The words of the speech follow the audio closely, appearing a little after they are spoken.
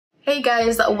Hey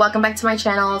guys, welcome back to my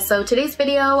channel. So today's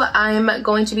video I'm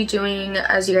going to be doing,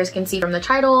 as you guys can see from the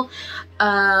title,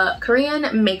 a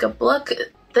Korean makeup look.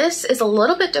 This is a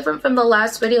little bit different from the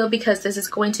last video because this is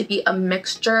going to be a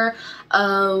mixture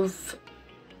of,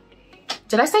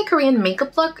 did I say Korean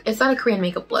makeup look? It's not a Korean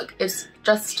makeup look, it's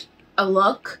just a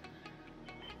look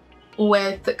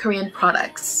with Korean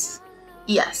products.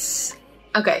 Yes.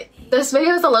 Okay, this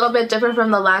video is a little bit different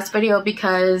from the last video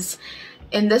because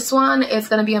in this one, it's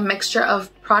going to be a mixture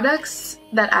of products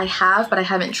that I have but I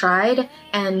haven't tried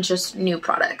and just new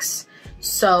products.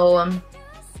 So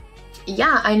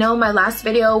yeah, I know my last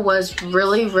video was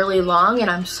really long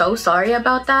and I'm so sorry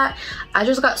about that. I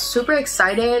just got super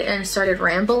excited and started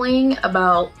rambling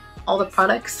about all the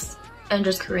products and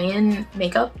just Korean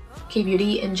makeup,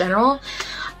 K-beauty in general.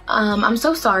 I'm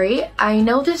so sorry. I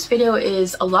know this video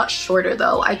is a lot shorter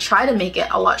though. I try to make it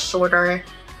a lot shorter.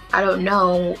 I don't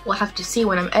know, we'll have to see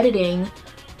when I'm editing,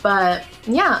 but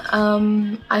yeah,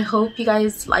 I hope you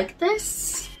guys like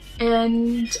this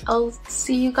and I'll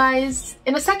see you guys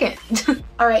in a second.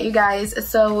 Alright you guys,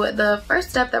 so the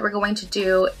first step that we're going to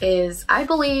do is, I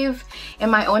believe, in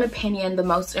my own opinion, the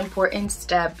most important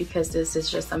step, because this is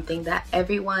just something that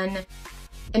everyone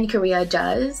in Korea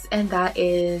does, and that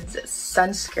is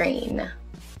sunscreen.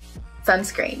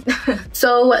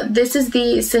 So this is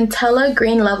the Centella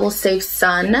Green Level Safe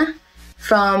Sun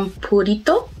from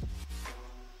Purito.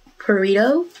 I'm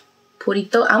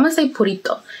gonna say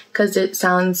Purito because it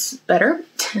sounds better.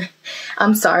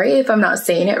 I'm sorry if I'm not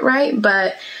saying it right,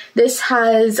 but this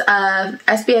has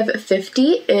SPF 50.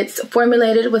 It's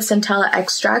formulated with centella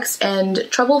extracts and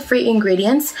trouble-free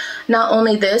ingredients. Not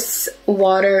only this,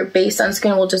 water-based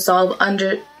sunscreen will dissolve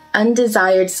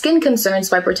undesired skin concerns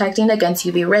by protecting against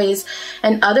UV rays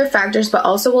and other factors, but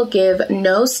also will give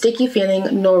no sticky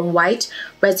feeling nor white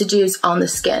residues on the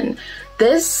skin.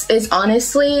 This is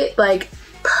honestly like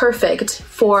perfect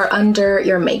for under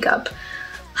your makeup.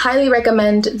 Highly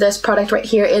recommend this product right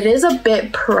here. It is a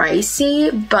bit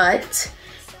pricey, but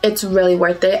it's really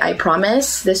worth it, I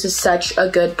promise. This is such a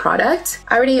good product.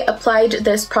 I already applied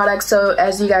this product, so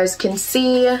as you guys can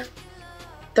see,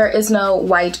 there is no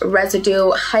white residue.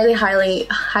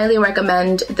 Highly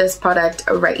recommend this product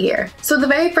right here. So the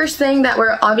very first thing that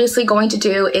we're obviously going to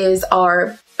do is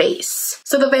our base.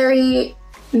 So the very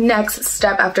next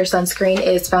step after sunscreen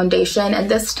is foundation, and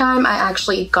this time I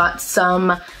actually got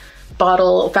some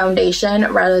bottle foundation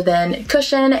rather than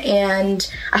cushion, and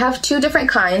I have two different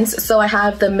kinds. So I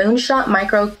have the Moonshot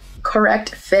Micro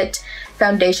Correct Fit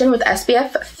Foundation with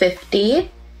SPF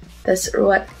 50.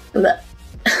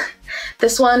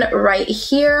 This one right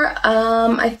here,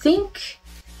 I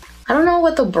don't know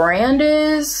what the brand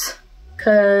is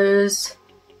because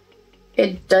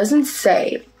it doesn't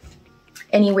say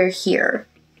anywhere here.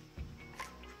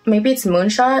 Maybe it's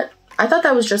Moonshot. I thought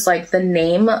that was just like the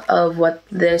name of what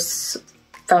this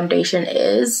foundation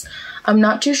is. I'm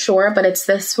not too sure, but it's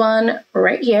this one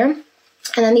right here.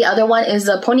 And then the other one is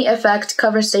the Pony Effect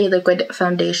Cover Stay Liquid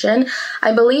Foundation.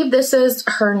 I believe this is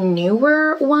her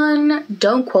newer one.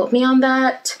 Don't quote me on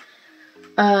that,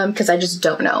 because I just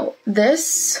don't know.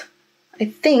 This, I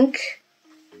think,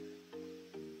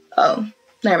 oh,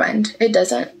 never mind, it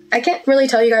doesn't. I can't really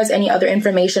tell you guys any other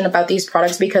information about these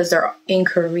products because they're in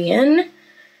Korean.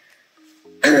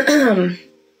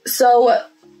 So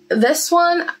this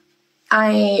one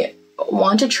I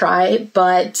want to try,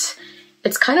 but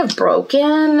it's kind of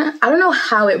broken. I don't know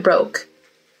how it broke,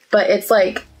 but it's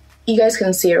like, you guys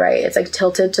can see it, right? It's like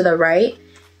tilted to the right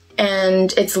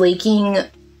and it's leaking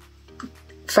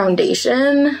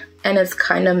foundation and it's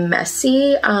kind of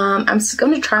messy. I'm just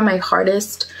going to try my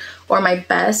hardest or my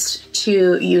best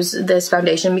to use this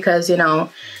foundation because, you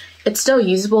know, it's still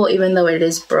usable even though it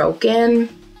is broken.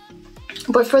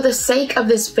 But for the sake of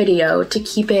this video, to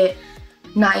keep it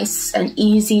nice and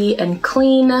easy and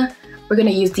clean, we're gonna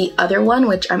use the other one,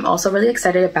 which I'm also really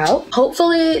excited about.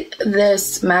 Hopefully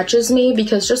this matches me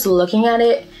because just looking at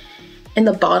it in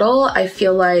the bottle, I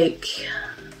feel like,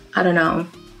 I don't know.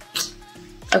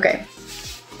 Okay,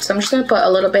 so I'm just gonna put a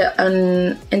little bit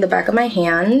in the back of my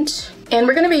hand. And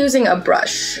we're gonna be using a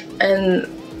brush. And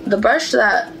the brush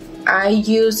that I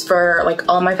use for like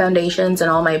all my foundations and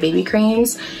all my baby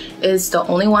creams is the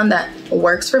only one that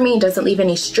works for me, doesn't leave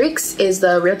any streaks, is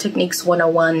the Real Techniques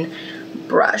 101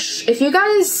 brush. If you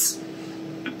guys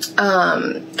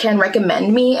can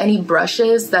recommend me any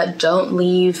brushes that don't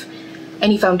leave,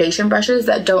 any foundation brushes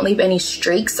that don't leave any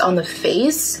streaks on the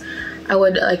face, I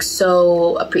would like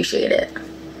so appreciate it.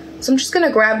 So I'm just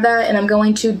gonna grab that and I'm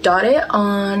going to dot it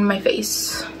on my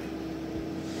face.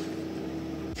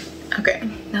 Okay,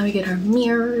 now we get our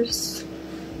mirrors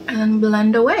and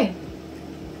blend away.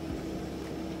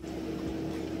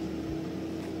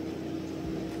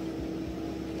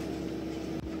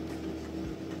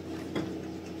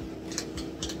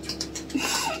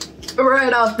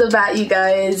 Right off the bat, you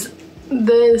guys,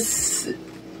 this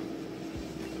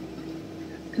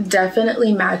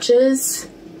definitely matches.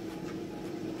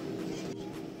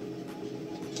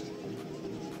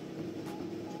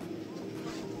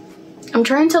 I'm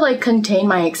trying to like contain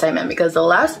my excitement because the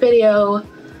last video,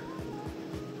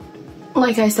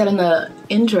 like I said in the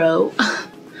intro,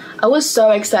 I was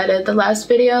so excited the last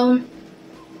video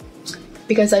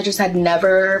because I just had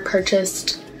never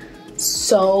purchased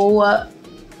so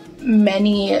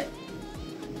many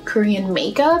Korean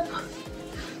makeup.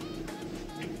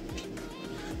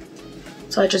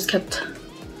 So I just kept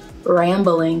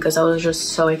rambling because I was just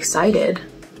so excited.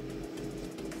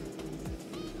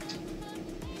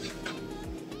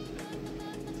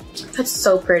 It's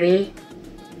so pretty.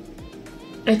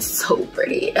 It's so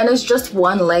pretty. And it's just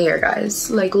one layer,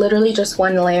 guys. Like literally just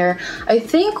one layer. I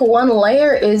think one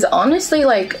layer is honestly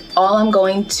like all I'm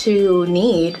going to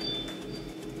need.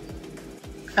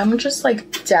 I'm just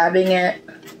like dabbing it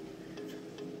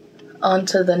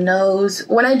onto the nose.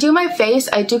 When I do my face,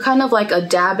 I do kind of like a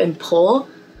dab and pull.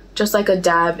 Just like a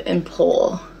dab and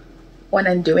pull when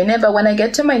I'm doing it. But when I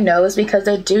get to my nose, because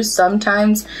I do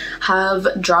sometimes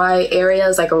have dry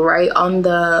areas like right on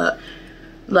the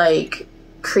like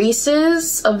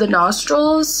creases of the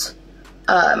nostrils,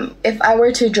 if I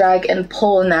were to drag and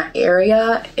pull in that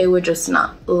area, it would just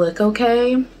not look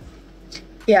okay.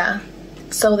 Yeah,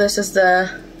 so this is the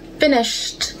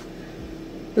finished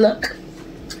look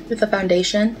with the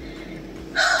foundation.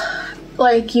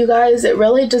 Like, you guys, it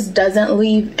really just doesn't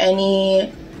leave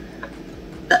any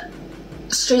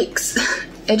streaks.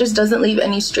 It just doesn't leave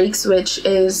any streaks, which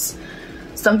is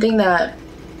something that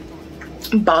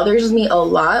bothers me a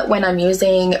lot when I'm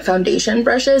using foundation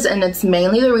brushes, and it's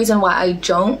mainly the reason why I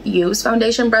don't use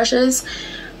foundation brushes.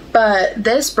 But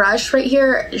this brush right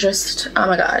here, just, oh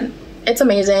my god, it's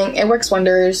amazing. It works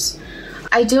wonders.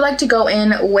 I do like to go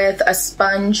in with a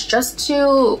sponge just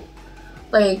to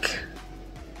like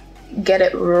get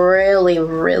it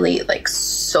really like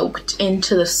soaked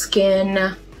into the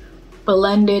skin,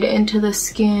 blended into the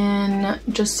skin,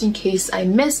 just in case I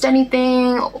missed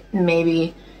anything.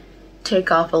 Maybe take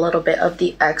off a little bit of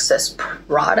the excess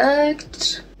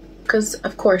product, because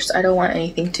of course I don't want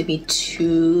anything to be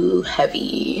too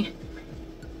heavy,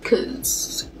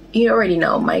 because you already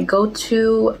know my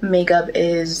go-to makeup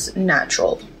is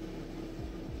natural.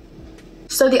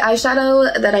 So the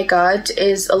eyeshadow that I got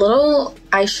is a little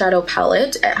eyeshadow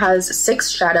palette. It has 6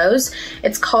 shadows.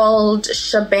 It's called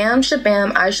Shabam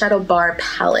Shabam Eyeshadow Bar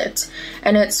Palette,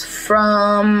 and it's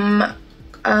from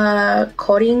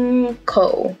Korin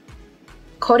Co.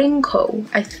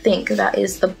 I think that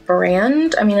is the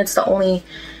brand. I mean, it's the only,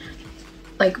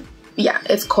 like, yeah,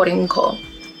 it's Korin Co.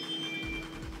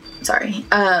 Sorry.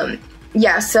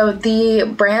 Yeah, so the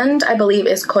brand I believe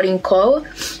is Korin Co,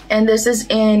 and this is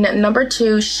in number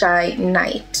 2 Shy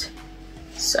Night.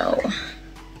 So I'm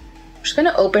just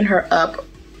gonna open her up.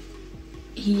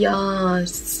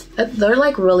 Yes, they're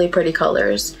like really pretty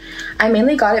colors. I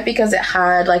mainly got it because it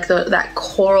had like that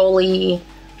corally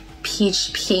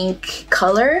peach pink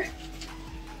color,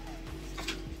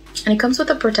 and it comes with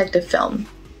a protective film.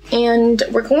 And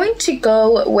we're going to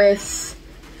go with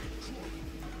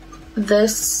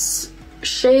this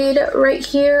shade right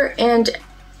here, and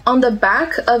on the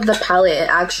back of the palette it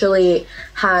actually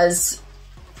has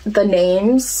the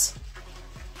names,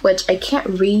 which I can't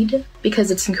read because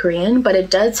it's in Korean, but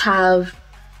it does have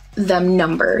them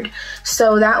numbered.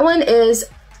 So that one is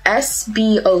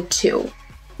SB02.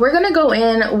 We're gonna go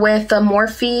in with the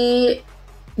Morphe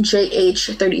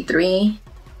JH33.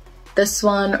 This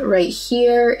one right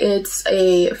here, it's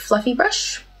a fluffy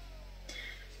brush.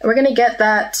 We're gonna get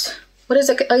that, what is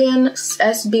it again?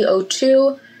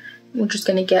 SB02. We're just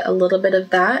gonna get a little bit of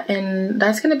that, and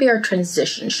that's gonna be our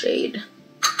transition shade.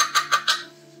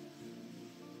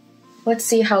 Let's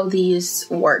see how these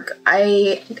work.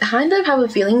 I kind of have a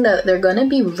feeling that they're gonna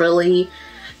be really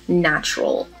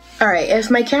natural. All right,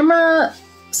 if my camera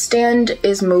stand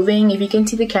is moving, if you can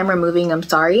see the camera moving, I'm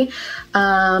sorry.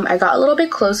 I got a little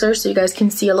bit closer so you guys can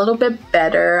see a little bit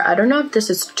better. I don't know if this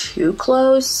is too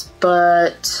close,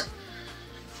 but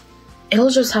it'll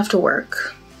just have to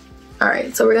work. All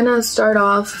right, so we're gonna start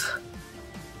off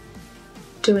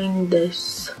doing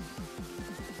this.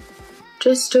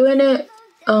 Just doing it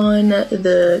on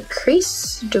the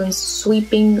crease, doing a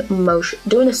sweeping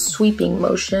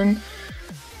motion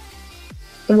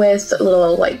with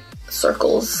little like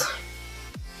circles.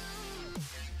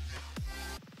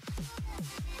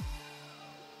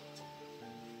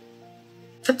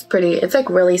 That's pretty. It's like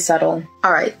really subtle.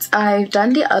 All right, I've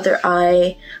done the other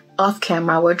eye off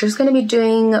camera. We're just going to be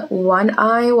doing one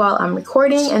eye while I'm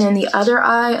recording, and then the other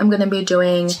eye I'm going to be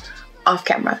doing off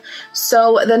camera.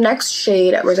 So the next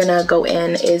shade we're going to go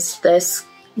in is this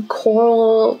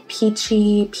coral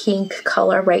peachy pink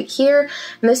color right here,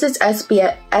 and this is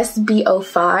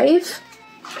SB05.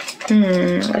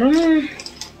 I don't know.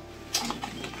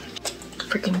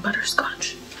 Freaking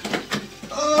butterscotch.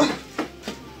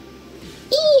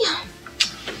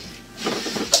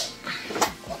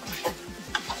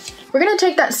 We're gonna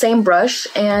take that same brush,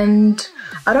 and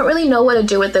I don't really know what to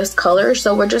do with this color,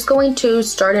 so we're just going to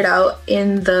start it out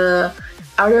in the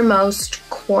outermost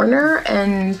corner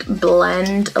and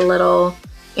blend a little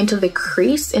into the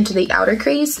crease, into the outer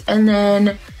crease, and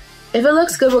then if it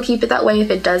looks good, we'll keep it that way. If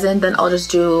it doesn't, then I'll just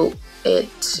do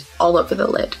it all over the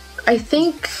lid. I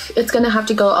think it's gonna have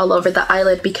to go all over the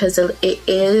eyelid because it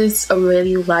is a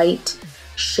really light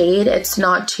shade. It's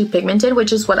not too pigmented,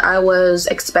 which is what I was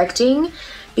expecting,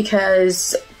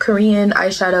 because Korean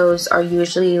eyeshadows are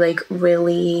usually like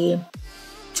really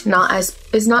it's not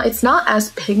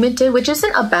as pigmented, which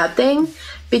isn't a bad thing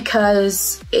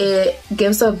because it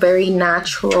gives a very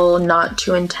natural, not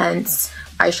too intense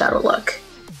eyeshadow look,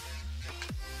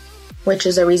 which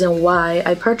is the reason why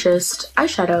I purchased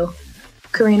eyeshadow,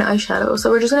 Korean eyeshadow. So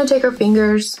we're just gonna take our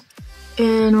fingers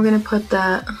and we're gonna put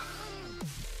that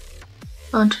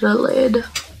onto the lid.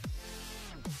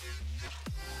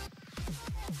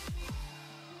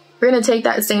 We're gonna take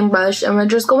that same brush and we're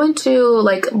just going to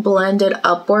like blend it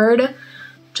upward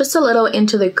just a little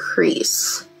into the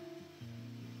crease.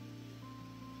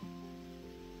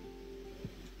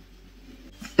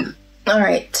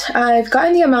 Alright, I've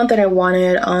gotten the amount that I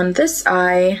wanted on this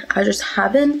eye. I just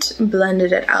haven't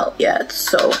blended it out yet,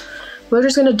 so we're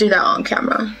just gonna do that on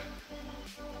camera.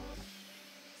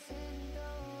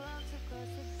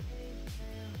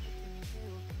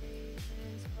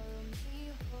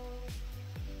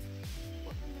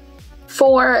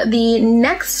 For the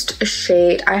next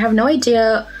shade, I have no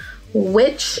idea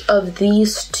which of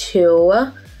these two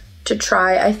to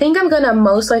try. I think I'm gonna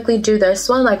most likely do this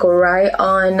one like right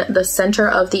on the center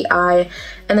of the eye,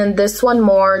 and then this one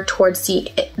more towards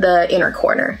the inner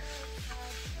corner.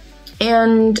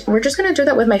 And we're just gonna do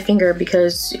that with my finger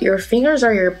because your fingers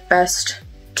are your best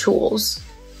tools.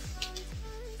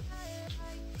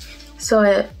 So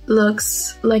it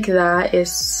looks like that.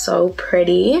 Is so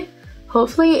pretty.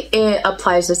 Hopefully it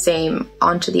applies the same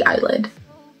onto the eyelid.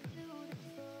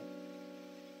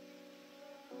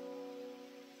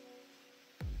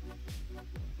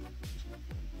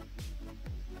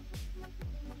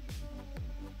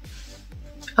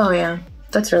 Oh yeah,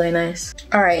 that's really nice.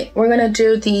 All right, we're gonna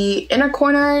do the inner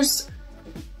corners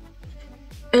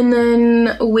and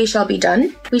then we shall be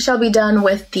done. We shall be done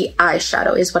with the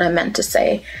eyeshadow is what I meant to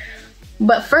say.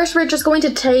 But first, we're just going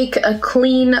to take a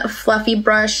clean, fluffy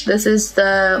brush. This is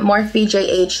the Morphe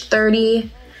JH30.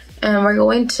 And we're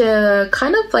going to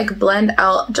kind of like blend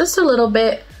out just a little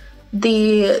bit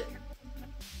the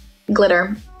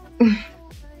glitter.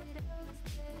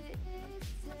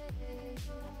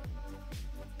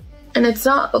 And it's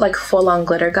not like full-on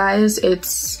glitter, guys.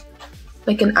 It's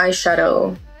like an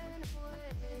eyeshadow,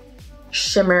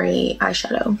 shimmery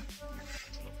eyeshadow.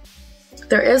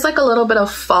 There is like a little bit of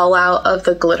fallout of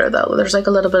the glitter though. There's like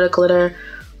a little bit of glitter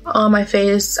on my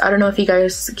face. I don't know if you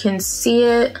guys can see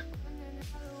it.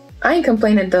 I ain't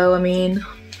complaining though, I mean,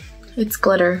 it's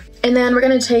glitter. And then we're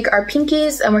gonna take our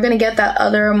pinkies and we're gonna get that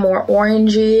other more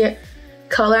orangey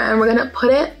color and we're gonna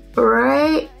put it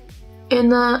right in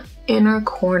the inner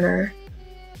corner.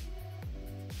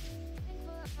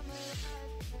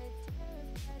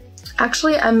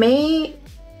 Actually, I may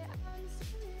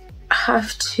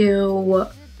have to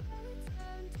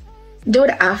do it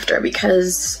after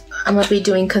because I'm gonna be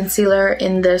doing concealer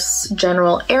in this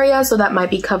general area, so that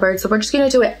might be covered. So we're just gonna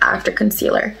do it after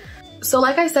concealer. So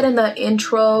like I said in the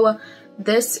intro,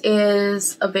 this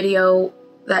is a video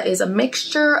that is a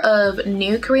mixture of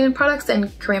new Korean products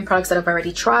and Korean products that I've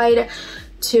already tried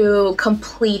to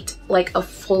complete like a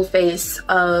full face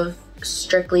of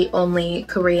strictly only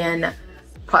Korean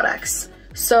products.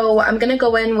 So I'm gonna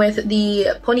go in with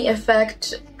the Pony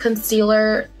Effect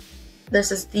concealer. This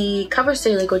is the Cover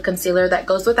Stay Liquid Concealer that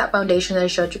goes with that foundation that I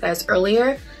showed you guys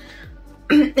earlier.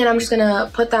 And I'm just gonna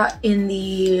put that in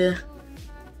the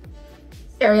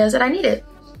areas that I need it.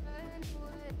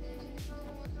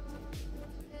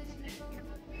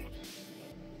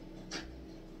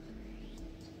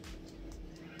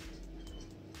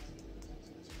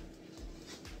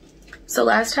 So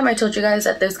last time I told you guys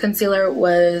that this concealer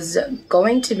was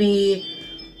going to be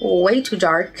way too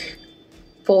dark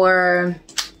to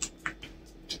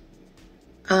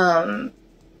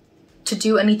to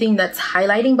do anything that's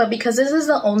highlighting, but because this is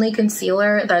the only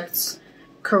concealer that's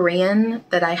Korean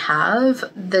that I have,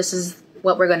 this is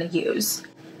what we're going to use.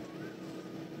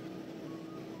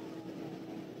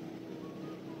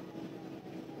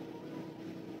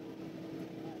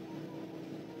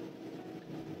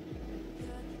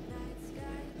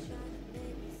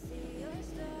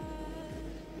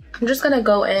 I'm just gonna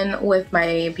go in with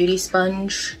my beauty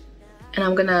sponge and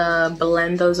I'm gonna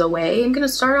blend those away. I'm gonna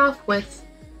start off with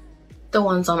the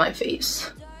ones on my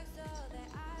face.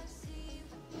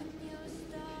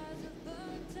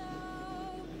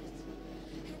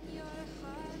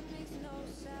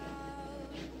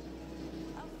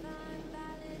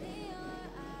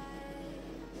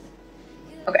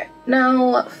 Okay,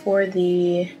 now for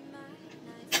the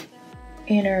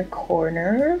inner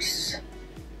corners.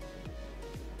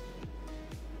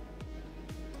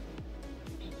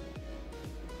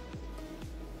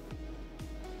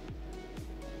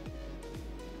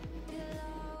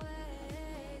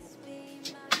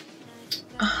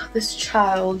 Oh, this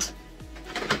child.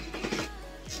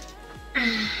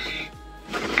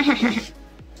 I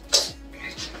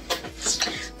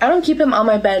don't keep him on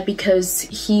my bed because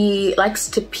he likes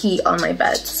to pee on my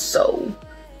bed, so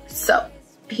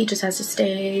he just has to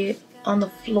stay on the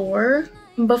floor.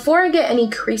 Before I get any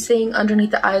creasing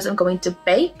underneath the eyes, I'm going to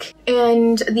bake.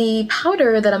 And the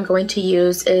powder that I'm going to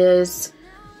use is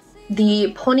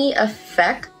the Pony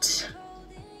Effect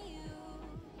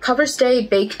Cover Stay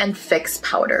Bake and Fix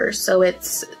powder. So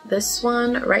it's this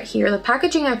one right here. The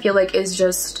packaging I feel like is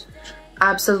just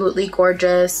absolutely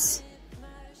gorgeous.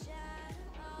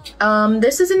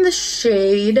 This is in the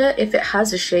shade, if it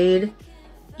has a shade.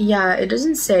 Yeah, it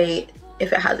doesn't say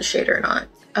if it has a shade or not.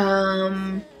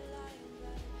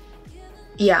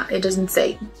 Yeah, it doesn't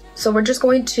say. So we're just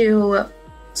going to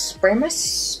spray my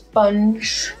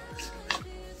sponge.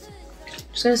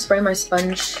 Just gonna spray my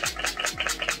sponge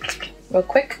real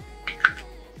quick.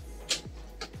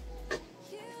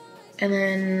 And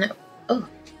then, oh,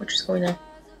 we're just going to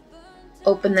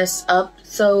open this up.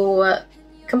 So it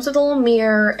comes with a little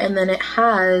mirror and then it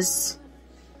has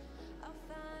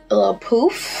a little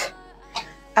poof.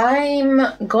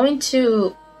 I'm going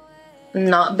to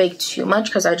not bake too much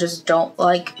because I just don't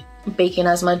like baking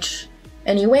as much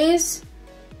anyways,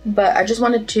 but I just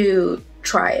wanted to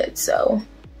try it, so.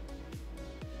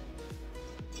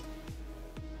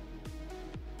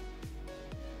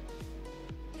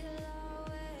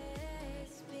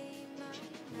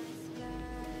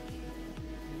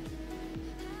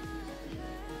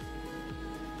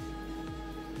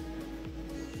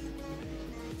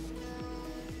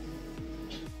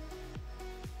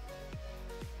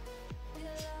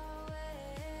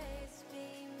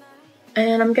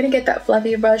 And I'm gonna get that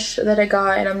fluffy brush that I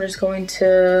got and I'm just going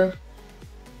to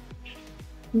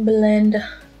blend,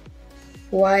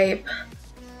 wipe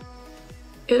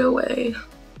it away.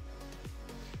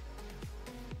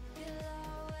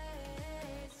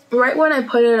 Right when I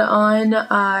put it on,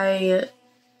 I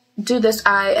do this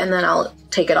eye and then I'll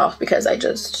take it off because I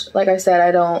just, like I said,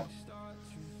 I don't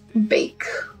bake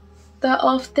that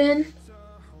often.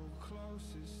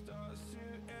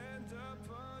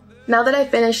 Now that I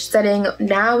finished setting,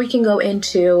 now we can go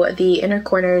into the inner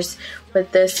corners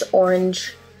with this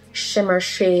orange shimmer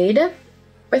shade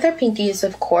with our pinkies,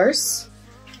 of course.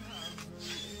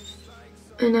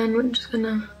 And then we're just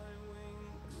gonna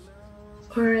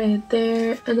put it right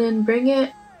there and then bring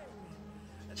it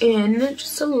in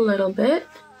just a little bit.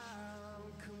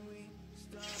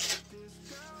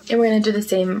 And we're gonna do the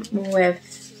same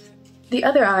with the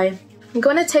other eye. I'm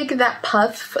going to take that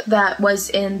puff that was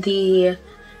in the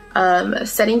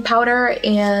setting powder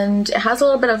and it has a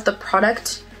little bit of the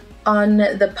product on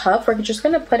the puff. We're just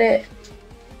gonna put it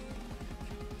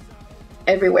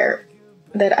everywhere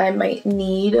that I might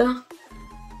need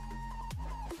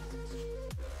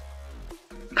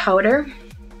powder.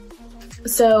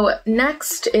 So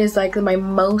next is like my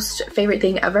most favorite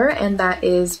thing ever, and that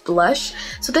is blush.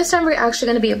 So this time we're actually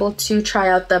going to be able to try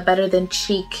out the Better Than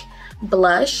Cheek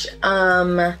blush.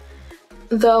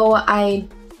 Though I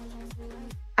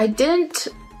didn't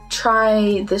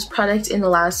try this product in the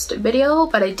last video,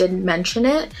 but I did mention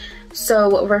it.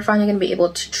 So we're finally going to be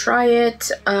able to try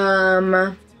it.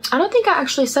 I don't think I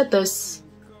actually said this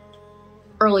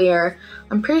earlier.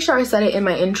 I'm pretty sure I said it in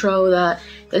my intro that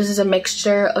this is a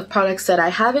mixture of products that I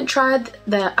haven't tried,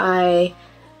 that I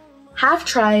have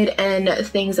tried, and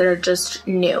things that are just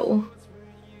new.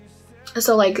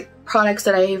 So like products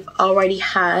that I've already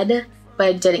had, but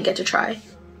I didn't get to try.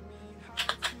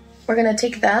 We're gonna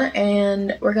take that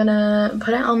and we're gonna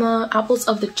put it on the apples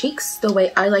of the cheeks the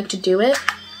way I like to do it.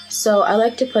 So I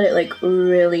like to put it like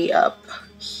really up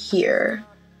here,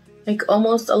 like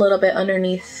almost a little bit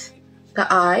underneath the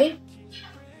eye.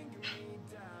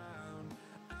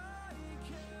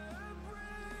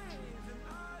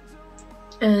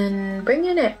 And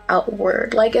bringing it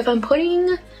outward, like if I'm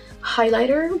putting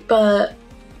highlighter but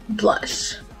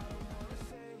blush.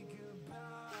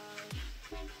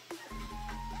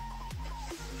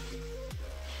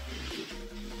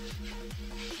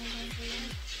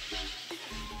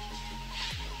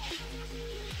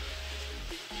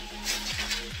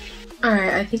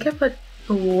 Alright, I think I put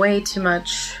way too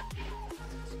much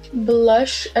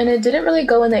blush and it didn't really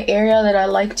go in the area that I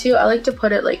like to. I like to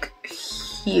put it like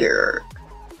here.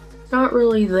 Not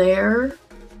really there.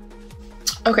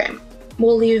 Okay,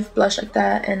 we'll leave blush like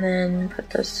that and then put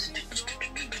this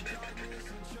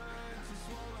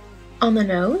on the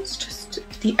nose, just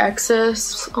the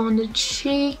excess on the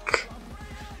cheek,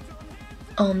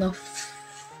 on the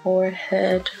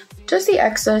forehead, just the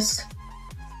excess.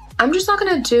 I'm just not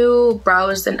gonna do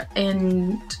brows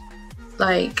and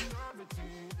like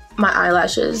my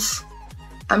eyelashes.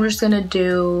 I'm just gonna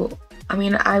do, I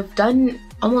mean, I've done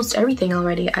almost everything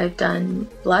already. I've done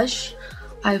blush,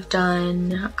 I've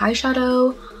done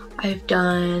eyeshadow, I've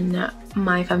done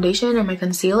my foundation and my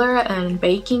concealer and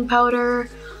baking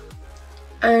powder,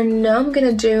 and now I'm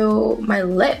gonna do my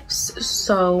lips.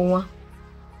 So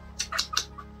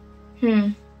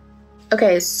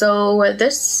okay, so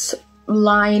this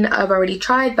line I've already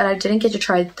tried, but I didn't get to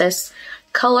try this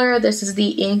color. This is the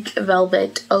Ink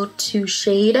Velvet 02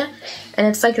 shade, and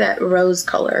it's like that rose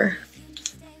color.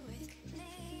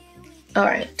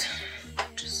 Alright,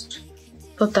 just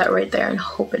put that right there and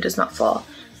hope it does not fall.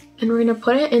 And we're gonna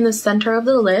put it in the center of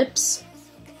the lips.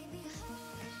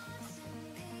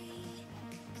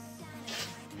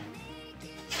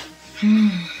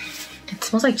 It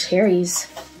smells like cherries.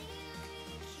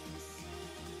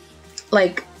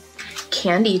 Like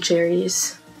candy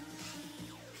cherries.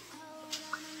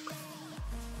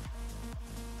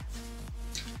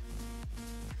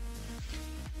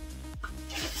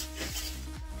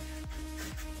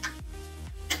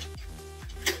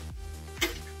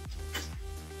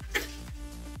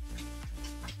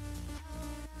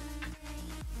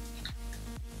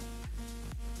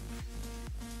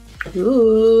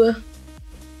 Ooh.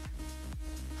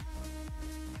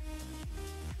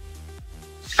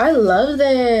 I love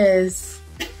this.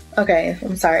 Okay,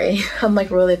 I'm sorry. I'm like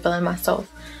really feeling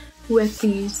myself with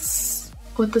these,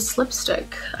 with this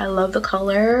lipstick. I love the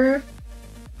color.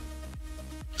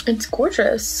 It's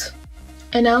gorgeous.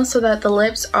 And now, so that the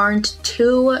lips aren't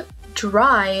too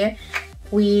dry,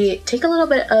 we take a little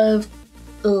bit of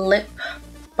lip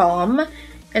balm.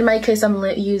 In my case, I'm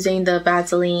using the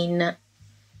Vaseline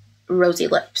Rosy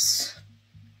Lips.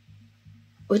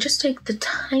 We just take the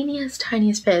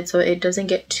tiniest bit so it doesn't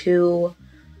get too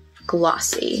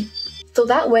glossy. So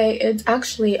that way it's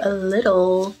actually a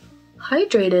little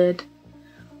hydrated.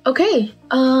 Okay,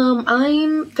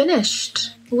 I'm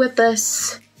finished with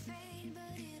this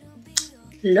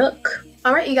look.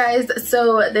 Alright you guys,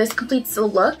 so this completes the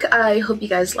look. I hope you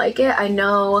guys like it. I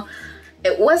know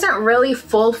it wasn't really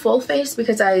full face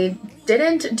because I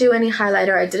didn't do any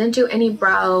highlighter, I didn't do any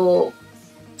brow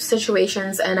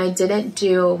situations, and I didn't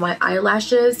do my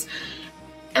eyelashes.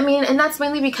 I mean, and that's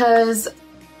mainly because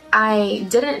I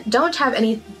don't have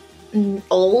any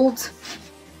old,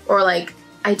 or like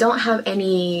I don't have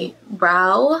any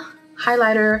brow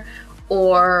highlighter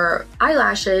or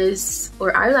eyelashes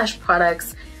or eyelash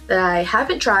products that I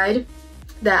haven't tried,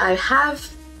 that I have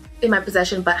in my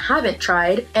possession but haven't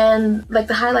tried. And like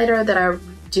the highlighter that I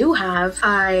do have,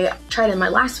 I tried in my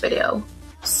last video.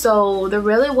 So there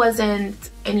really wasn't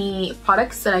any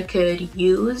products that I could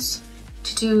use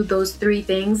to do those three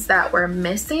things that were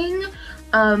missing.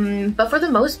 But for the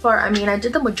most part, I mean, I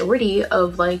did the majority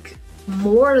of like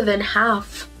more than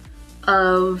half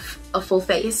of a full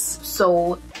face.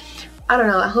 So I don't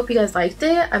know, I hope you guys liked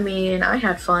it. I mean, I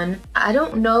had fun. I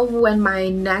don't know when my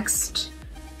next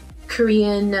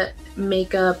Korean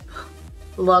makeup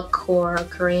look or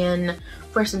Korean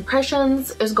first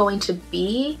impressions is going to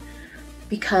be,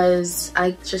 because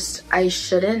I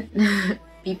shouldn't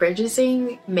be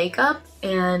purchasing makeup,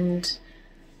 and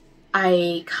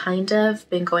I kind of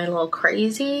been going a little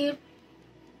crazy.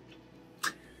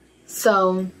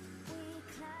 So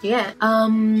yeah,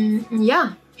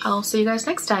 yeah, I'll see you guys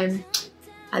next time.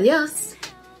 Adios.